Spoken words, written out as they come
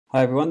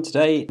Hi everyone,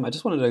 today I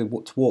just wanted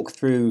to walk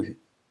through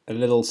a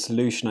little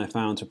solution I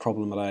found to a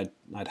problem that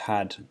I'd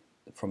had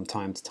from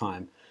time to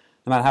time.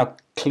 No matter how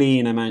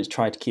clean I managed to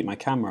try to keep my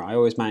camera, I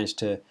always managed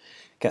to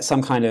get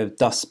some kind of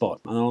dust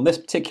spot. And on this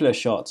particular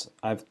shot,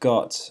 I've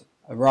got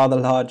a rather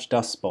large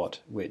dust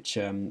spot, which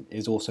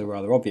is also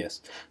rather obvious.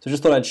 So I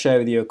just thought I'd share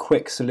with you a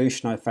quick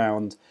solution I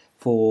found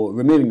for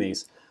removing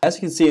these. As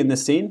you can see in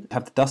this scene, I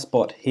have the dust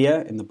spot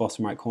here in the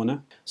bottom right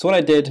corner. So what I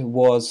did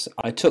was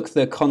I took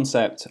the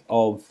concept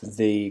of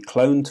the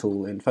clone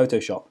tool in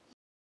Photoshop.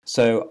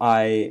 So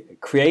I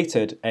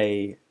created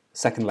a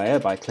second layer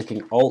by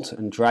clicking Alt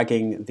and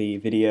dragging the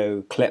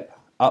video clip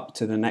up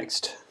to the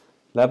next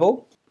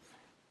level.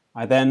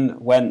 I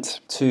then went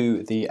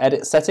to the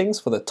edit settings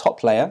for the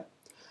top layer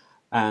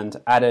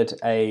and added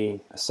a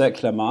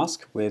circular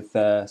mask with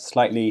a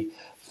slightly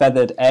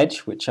feathered edge,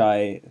 which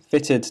I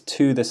fitted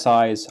to the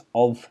size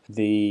of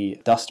the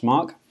dust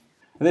mark.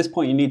 At this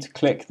point you need to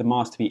click the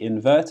mask to be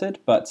inverted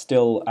but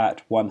still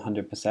at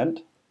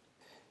 100%.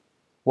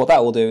 What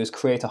that will do is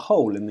create a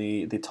hole in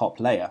the top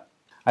layer.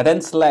 I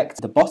then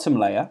select the bottom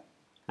layer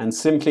and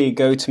simply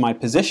go to my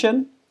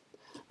position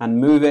and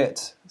move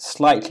it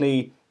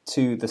slightly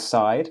to the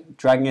side,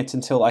 dragging it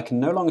until I can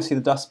no longer see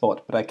the dust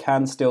spot, but I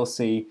can still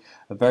see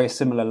a very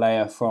similar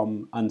layer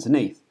from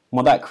underneath. And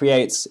what that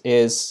creates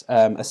is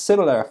a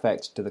similar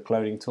effect to the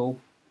cloning tool.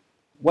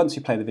 Once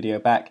you play the video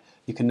back,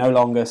 you can no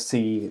longer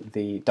see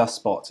the dust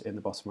spot in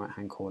the bottom right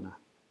hand corner.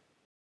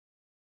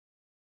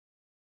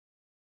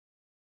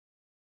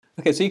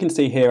 Okay, so you can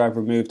see here I've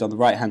removed on the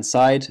right hand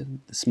side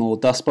the small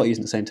dust spot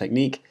using the same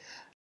technique,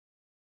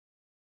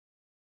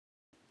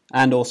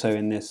 and also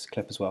in this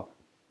clip as well.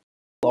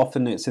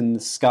 Often it's in the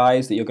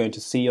skies that you're going to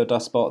see your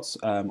dust spots,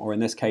 or in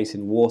this case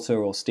in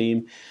water or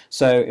steam.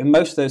 So in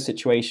most of those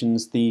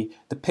situations the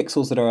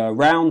pixels that are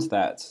around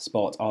that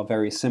spot are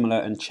very similar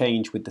and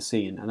change with the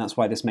scene, and that's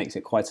why this makes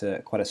it quite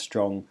a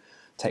strong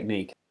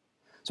technique.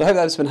 So I hope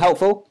that's been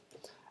helpful.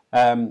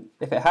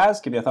 If it has,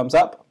 give me a thumbs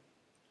up.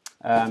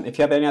 If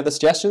you have any other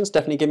suggestions,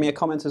 definitely give me a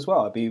comment as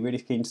well. I'd be really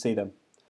keen to see them.